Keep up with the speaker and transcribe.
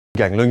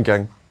Lung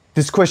Gang.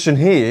 This question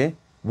here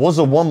was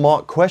a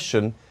 1-mark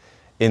question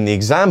in the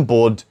exam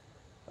board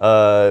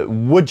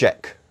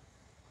WCEC.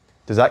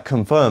 Does that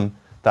confirm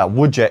that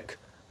WCEC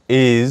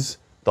is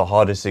the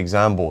hardest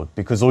exam board?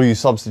 Because all you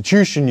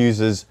substitution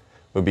users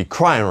would be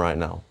crying right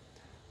now.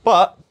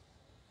 But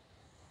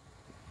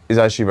it's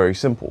actually very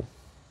simple.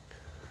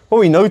 What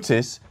we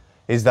notice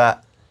is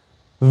that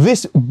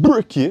this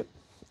bracket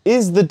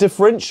is the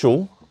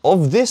differential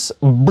of this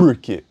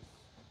bracket.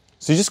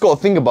 So you just got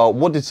to think about,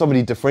 what did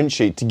somebody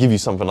differentiate to give you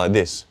something like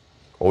this?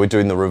 Or we're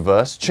doing the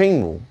reverse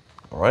chain rule,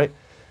 all right?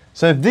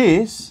 So if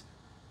this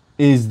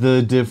is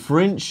the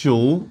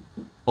differential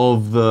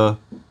of the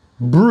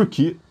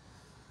bracket,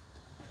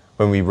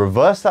 when we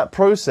reverse that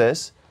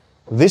process,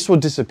 this will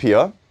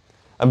disappear.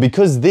 And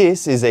because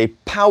this is a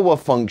power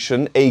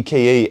function,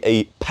 aka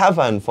a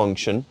Pavan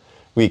function,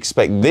 we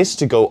expect this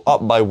to go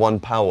up by 1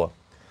 power.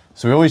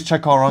 So we always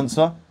check our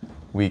answer.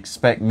 We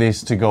expect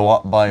this to go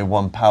up by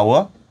 1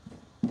 power.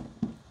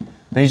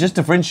 Then you just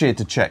differentiate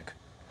to check.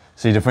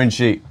 So you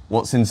differentiate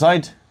what's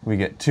inside. We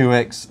get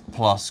 2x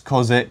plus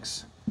cos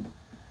x.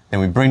 Then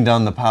we bring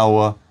down the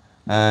power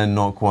and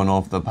knock 1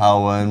 off the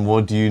power. And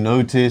what do you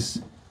notice?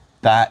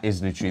 That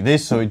is literally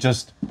this. So it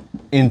just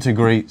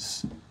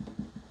integrates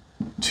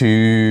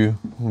to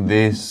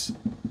this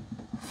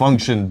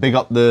function. Big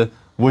up the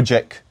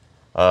WCEC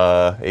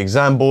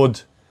exam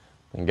board.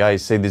 And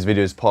guys, say this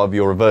video is part of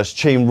your reverse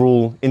chain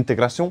rule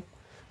integration.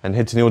 And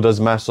head to Neil Does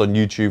Maths on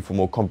YouTube for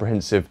more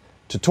comprehensive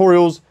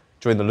tutorials.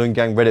 Join the Lung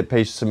Gang Reddit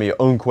page to submit your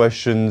own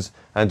questions.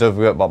 And don't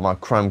forget about my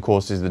cram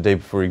courses the day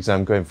before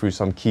exam, going through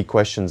some key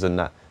questions and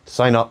that.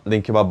 Sign up,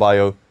 link in my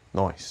bio.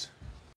 Nice.